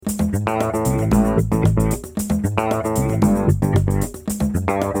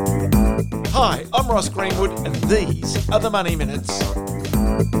and these are the Money Minutes.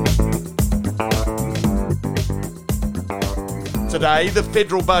 Today, the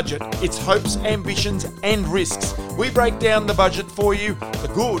federal budget, its hopes, ambitions and risks. We break down the budget for you,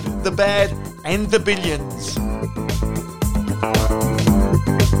 the good, the bad and the billions.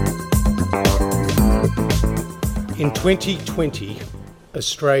 In 2020,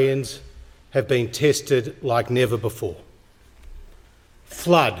 Australians have been tested like never before.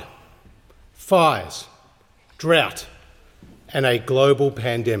 Flood, fires, drought and a global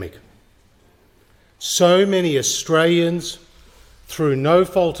pandemic. So many Australians, through no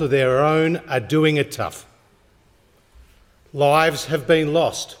fault of their own, are doing it tough. Lives have been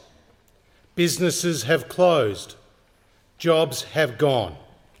lost. Businesses have closed. Jobs have gone.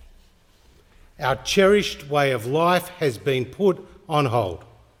 Our cherished way of life has been put on hold.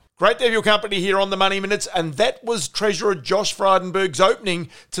 Great to have your company here on the Money Minutes, and that was Treasurer Josh Frydenberg's opening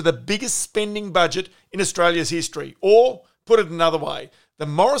to the biggest spending budget in Australia's history. Or, put it another way, the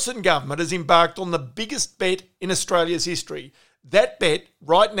Morrison government has embarked on the biggest bet in Australia's history. That bet,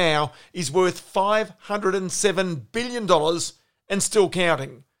 right now, is worth $507 billion and still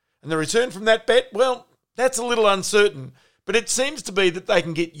counting. And the return from that bet, well, that's a little uncertain. But it seems to be that they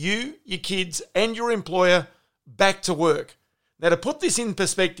can get you, your kids and your employer back to work. Now, to put this in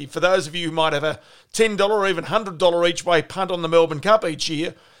perspective, for those of you who might have a $10 or even $100 each way punt on the Melbourne Cup each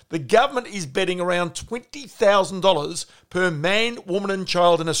year, the government is betting around $20,000 per man, woman and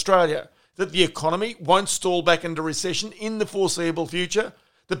child in Australia that the economy won't stall back into recession in the foreseeable future,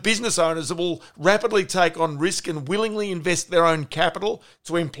 that business owners will rapidly take on risk and willingly invest their own capital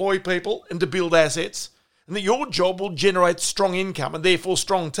to employ people and to build assets, and that your job will generate strong income and therefore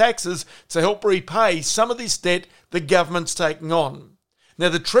strong taxes to help repay some of this debt the government's taking on. Now,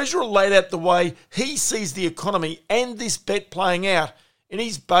 the Treasurer laid out the way he sees the economy and this bet playing out in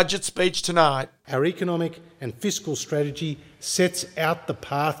his budget speech tonight. Our economic and fiscal strategy sets out the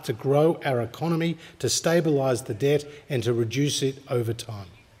path to grow our economy, to stabilise the debt and to reduce it over time.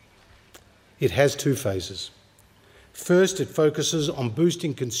 It has two phases. First, it focuses on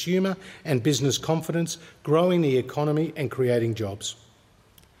boosting consumer and business confidence, growing the economy and creating jobs.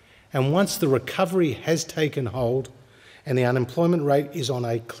 And once the recovery has taken hold and the unemployment rate is on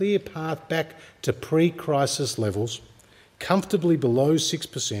a clear path back to pre-crisis levels, comfortably below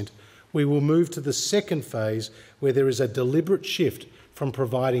 6%, we will move to the second phase where there is a deliberate shift from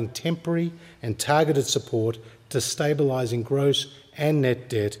providing temporary and targeted support to stabilising gross and net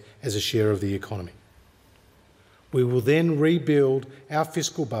debt as a share of the economy. We will then rebuild our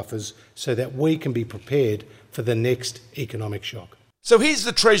fiscal buffers so that we can be prepared for the next economic shock. So here's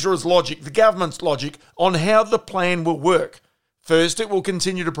the Treasurer's logic, the government's logic, on how the plan will work. First, it will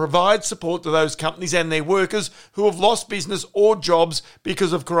continue to provide support to those companies and their workers who have lost business or jobs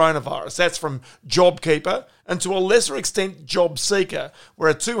because of coronavirus. That's from JobKeeper and to a lesser extent JobSeeker, where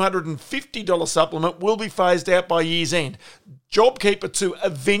a $250 supplement will be phased out by year's end. JobKeeper 2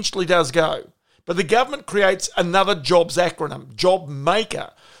 eventually does go. But the government creates another jobs acronym,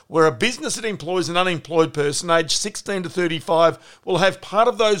 JobMaker, where a business that employs an unemployed person aged 16 to 35 will have part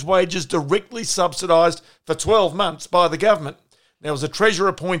of those wages directly subsidised for 12 months by the government. Now, as the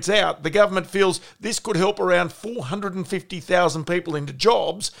Treasurer points out, the government feels this could help around 450,000 people into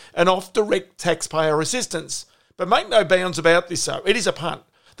jobs and off direct taxpayer assistance. But make no bounds about this, though. It is a punt.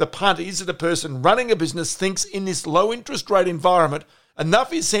 The punt is that a person running a business thinks in this low interest rate environment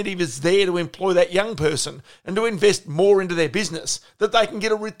enough incentive is there to employ that young person and to invest more into their business, that they can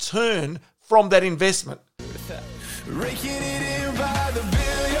get a return from that investment. Raking it in by the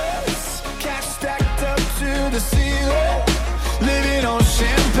billions, cash stacked up to the ceiling, living on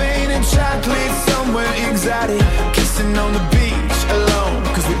champagne and chocolate somewhere exotic, kissing on the beach alone,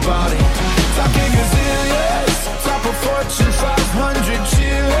 cause we bought it. Talking gazillions, top of Fortune 500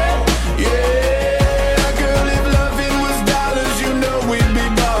 chillin', yeah, girl, if loving was dollars, you know we'd be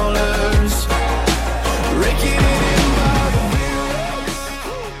ballers. Raking it in by the billions.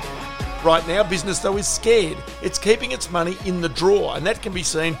 Right now, business, though, is scared. It's keeping its money in the drawer, and that can be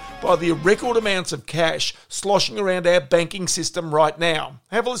seen by the record amounts of cash sloshing around our banking system right now.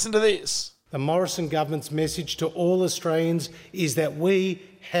 Have a listen to this. The Morrison government's message to all Australians is that we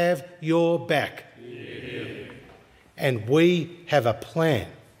have your back. Yeah. And we have a plan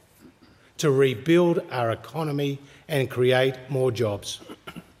to rebuild our economy and create more jobs.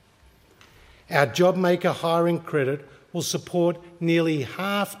 Our JobMaker hiring credit will support nearly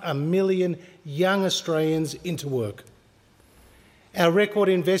 500,000 young Australians into work. Our record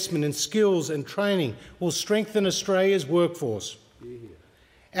investment in skills and training will strengthen Australia's workforce.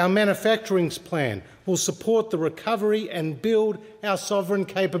 Our manufacturing plan will support the recovery and build our sovereign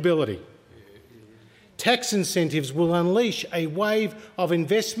capability. tax incentives will unleash a wave of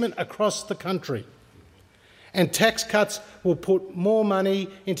investment across the country. And tax cuts will put more money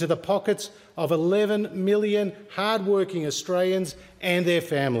into the pockets of 11 million hard-working Australians and their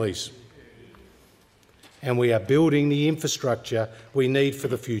families. And we are building the infrastructure we need for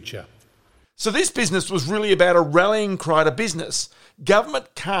the future. So this business was really about a rallying cry to business.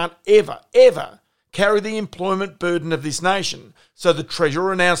 Government can't ever carry the employment burden of this nation. So the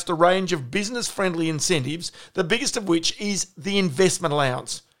Treasurer announced a range of business-friendly incentives, the biggest of which is the investment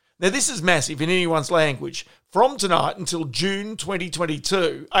allowance. Now this is massive in anyone's language. From tonight until June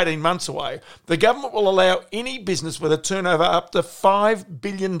 2022, 18 months away, the government will allow any business with a turnover up to $5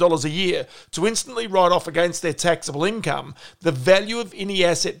 billion a year to instantly write off against their taxable income the value of any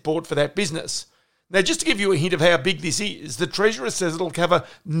asset bought for that business. Now, just to give you a hint of how big this is, the Treasurer says it'll cover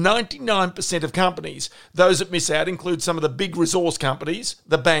 99% of companies. Those that miss out include some of the big resource companies,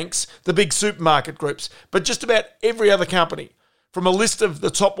 the banks, the big supermarket groups, but just about every other company. From a list of the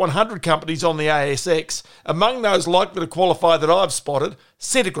top 100 companies on the ASX, among those likely to qualify that I've spotted,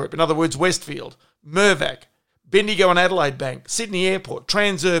 Scentre Group, in other words Westfield, Mirvac, Bendigo and Adelaide Bank, Sydney Airport,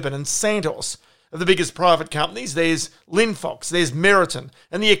 Transurban and Santos. Of the biggest private companies, there's Linfox, there's Meriton,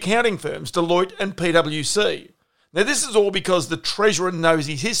 and the accounting firms Deloitte and PwC. Now this is all because the Treasurer knows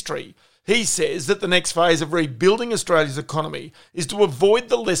his history. He says that the next phase of rebuilding Australia's economy is to avoid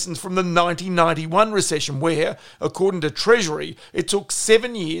the lessons from the 1991 recession where, according to Treasury, it took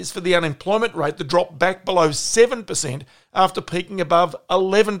 7 years for the unemployment rate to drop back below 7% after peaking above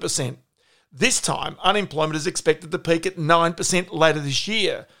 11%. This time, unemployment is expected to peak at 9% later this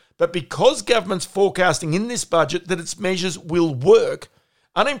year. But because government's forecasting in this budget that its measures will work,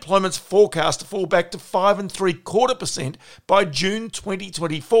 unemployment's forecast to fall back to 5.75% by June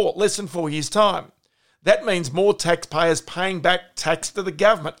 2024, less than 4 years' time. That means more taxpayers paying back tax to the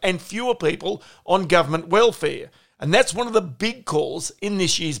government and fewer people on government welfare. And that's one of the big calls in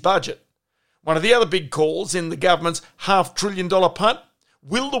this year's budget. One of the other big calls in the government's $500 billion punt: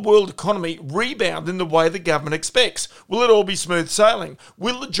 will the world economy rebound in the way the government expects? Will it all be smooth sailing?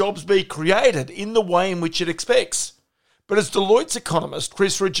 Will the jobs be created in the way in which it expects? But as Deloitte's economist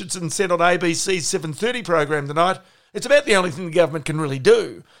Chris Richardson said on ABC's 7:30 program tonight, it's about the only thing the government can really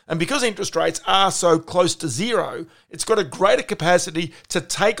do. And because interest rates are so close to zero, it's got a greater capacity to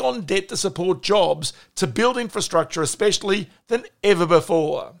take on debt to support jobs, to build infrastructure especially, than ever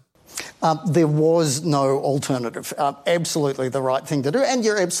before. There was no alternative. Absolutely the right thing to do. And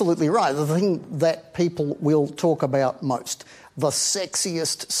you're absolutely right. The thing that people will talk about most, the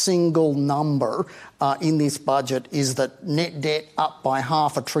sexiest single number in this budget, is that net debt up by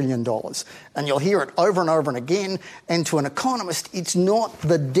 $500 billion. And you'll hear it over and over and again. And to an economist, it's not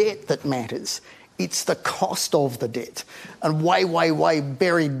the debt that matters. It's the cost of the debt. And way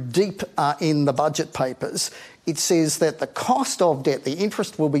buried deep in the budget papers, it says that the cost of debt, the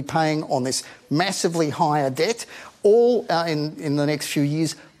interest we'll be paying on this massively higher debt, all in the next few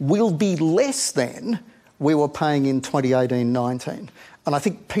years, will be less than we were paying in 2018-19. And I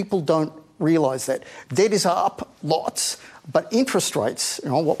think people don't realise that. Debt is up lots, but interest rates,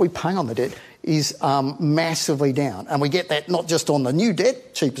 what we pay on the debt, is massively down. And we get that not just on the new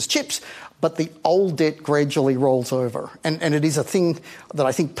debt, cheap as chips, but the old debt gradually rolls over. And it is a thing that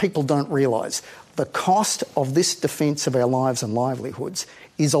I think people don't realise. The cost of this defence of our lives and livelihoods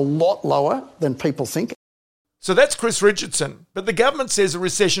is a lot lower than people think. So that's Chris Richardson. But the government says a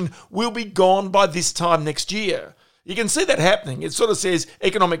recession will be gone by this time next year. You can see that happening. It sort of says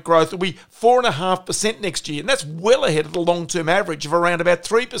economic growth will be 4.5% next year. And that's well ahead of the long-term average of around about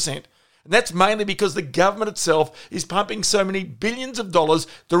 3%. And that's mainly because the government itself is pumping so many billions of dollars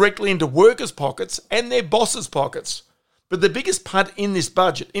directly into workers' pockets and their bosses' pockets. But the biggest punt in this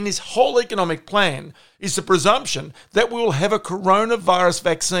budget, in this whole economic plan, is the presumption that we will have a coronavirus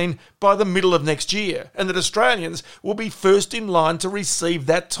vaccine by the middle of next year and that Australians will be first in line to receive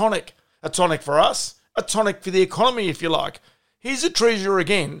that tonic. A tonic for us, a tonic for the economy, if you like. Here's the Treasurer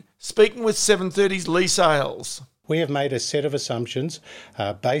again, speaking with 7:30's Lee Sales. We have made a set of assumptions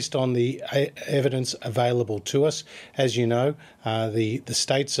based on the evidence available to us. As you know, the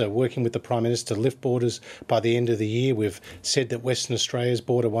states are working with the Prime Minister to lift borders by the end of the year. We've said that Western Australia's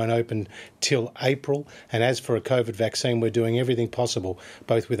border won't open till April. And as for a COVID vaccine, we're doing everything possible,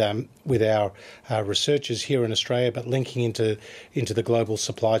 both with our researchers here in Australia, but linking into the global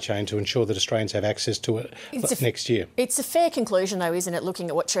supply chain to ensure that Australians have access to it next year. It's a fair conclusion, though, isn't it, looking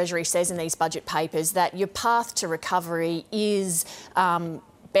at what Treasury says in these budget papers, that your path to recovery is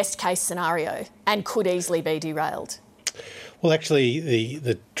best case scenario and could easily be derailed? Well, actually,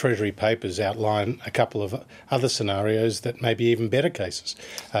 the Treasury papers outline a couple of other scenarios that may be even better cases.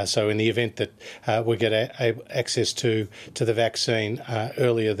 So in the event that we get access to the vaccine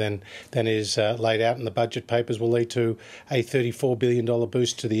earlier than is laid out in the budget papers, will lead to a $34 billion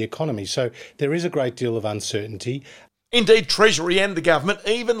boost to the economy. So there is a great deal of uncertainty. Indeed, Treasury and the government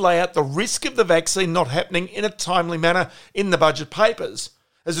even lay out the risk of the vaccine not happening in a timely manner in the budget papers.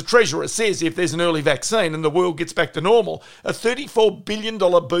 As the Treasurer says, if there's an early vaccine and the world gets back to normal, a $34 billion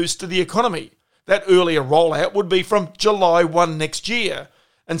boost to the economy. That earlier rollout would be from July 1 next year,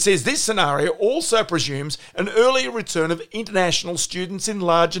 and says this scenario also presumes an earlier return of international students in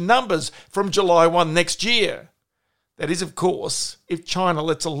larger numbers from July 1 next year. That is, of course, if China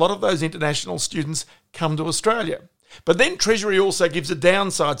lets a lot of those international students come to Australia. But then Treasury also gives a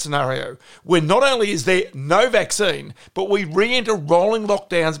downside scenario where not only is there no vaccine, but we re-enter rolling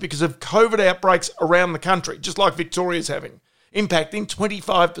lockdowns because of COVID outbreaks around the country, just like Victoria's having, impacting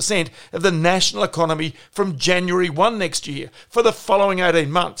 25% of the national economy from January 1 next year for the following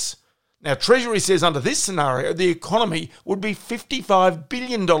 18 months. Now, Treasury says under this scenario, the economy would be $55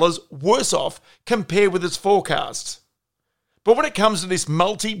 billion worse off compared with its forecasts. But when it comes to this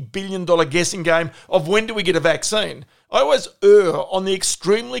multi-billion-dollar guessing game of when do we get a vaccine, I always err on the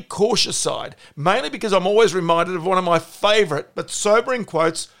extremely cautious side, mainly because I'm always reminded of one of my favourite but sobering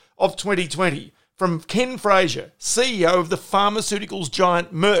quotes of 2020 from Ken Frazier, CEO of the pharmaceuticals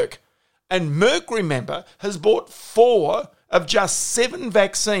giant Merck. And Merck, remember, has brought 4 of just 7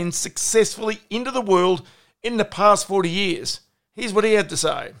 vaccines successfully into the world in the past 40 years. Here's what he had to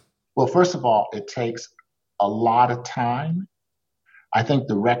say. Well, first of all, it takes a lot of time. I think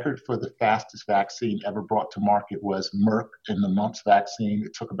the record for the fastest vaccine ever brought to market was Merck and the mumps vaccine.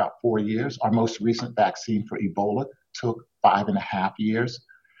 It took about 4 years. Our most recent vaccine for Ebola took 5.5 years.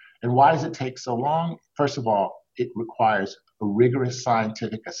 And why does it take so long? First of all, it requires a rigorous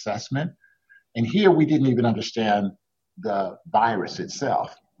scientific assessment. And here we didn't even understand the virus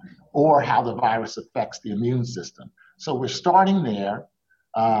itself or how the virus affects the immune system. So we're starting there.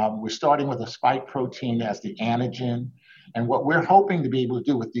 We're starting with a spike protein as the antigen. And what we're hoping to be able to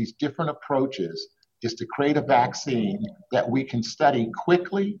do with these different approaches is to create a vaccine that we can study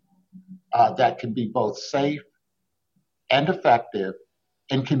quickly, that can be both safe and effective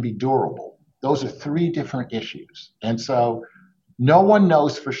and can be durable. Those are 3 different issues. And so no one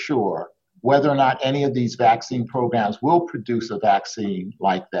knows for sure whether or not any of these vaccine programs will produce a vaccine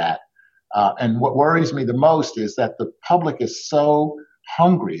like that. And what worries me the most is that the public is so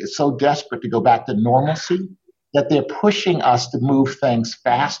hungry, is so desperate to go back to normalcy, that they're pushing us to move things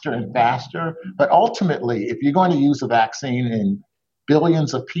faster and faster. But ultimately, if you're going to use a vaccine in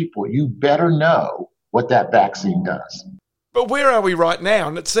billions of people, you better know what that vaccine does. But where are we right now?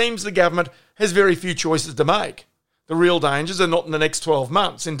 And it seems the government has very few choices to make. The real dangers are not in the next 12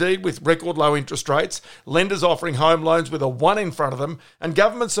 months. Indeed, with record low interest rates, lenders offering home loans with a 1 in front of them, and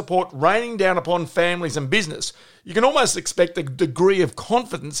government support raining down upon families and business, you can almost expect a degree of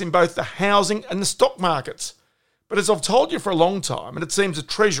confidence in both the housing and the stock markets. But as I've told you for a long time, and it seems the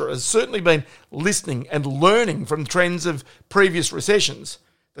Treasurer has certainly been listening and learning from trends of previous recessions,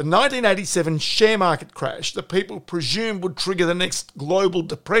 the 1987 share market crash that people presumed would trigger the next global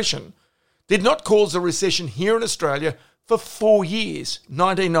depression did not cause a recession here in Australia for 4 years,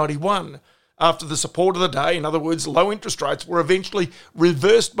 1991, after the support of the day, in other words, low interest rates, were eventually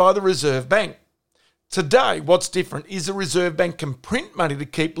reversed by the Reserve Bank. Today, what's different is the Reserve Bank can print money to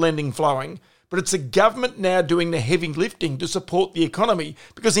keep lending flowing, but it's the government now doing the heavy lifting to support the economy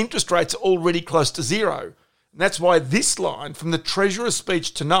because interest rates are already close to zero. And that's why this line from the Treasurer's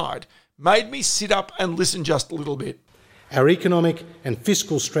speech tonight made me sit up and listen just a little bit. Our economic and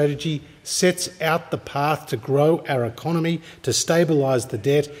fiscal strategy sets out the path to grow our economy, to stabilise the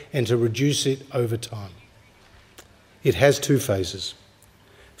debt and to reduce it over time. It has 2 phases.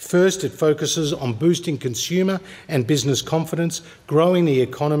 First, it focuses on boosting consumer and business confidence, growing the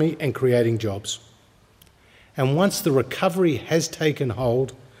economy and creating jobs. And once the recovery has taken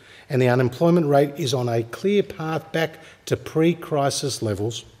hold and the unemployment rate is on a clear path back to pre-crisis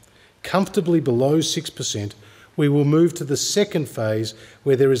levels, comfortably below 6%, we will move to the second phase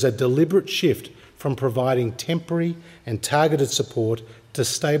where there is a deliberate shift from providing temporary and targeted support to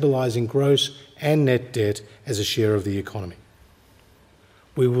stabilising gross and net debt as a share of the economy.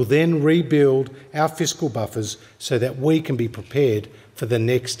 We will then rebuild our fiscal buffers so that we can be prepared for the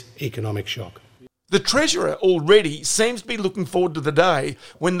next economic shock. The Treasurer already seems to be looking forward to the day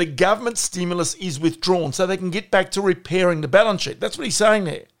when the government stimulus is withdrawn so they can get back to repairing the balance sheet. That's what he's saying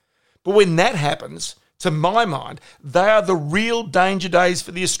there. But when that happens, to my mind, they are the real danger days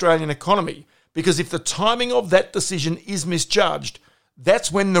for the Australian economy Because if the timing of that decision is misjudged,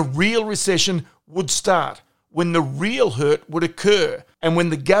 that's when the real recession would start, when the real hurt would occur, and when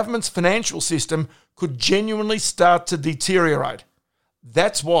the government's financial system could genuinely start to deteriorate.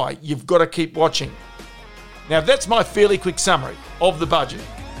 That's why you've got to keep watching. Now, that's my fairly quick summary of the budget.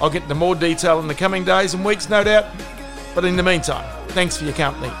 I'll get into more detail in the coming days and weeks, no doubt. But in the meantime, thanks for your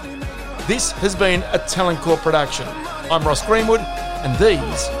company. This has been a Talent Corp production. I'm Ross Greenwood, and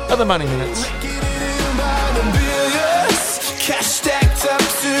these are the Money Minutes. Cash stacked up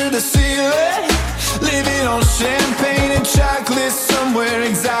to the ceiling, living on champagne and chocolate somewhere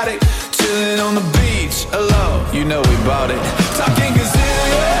exotic, chilling on the beach alone. You know we bought it. Talking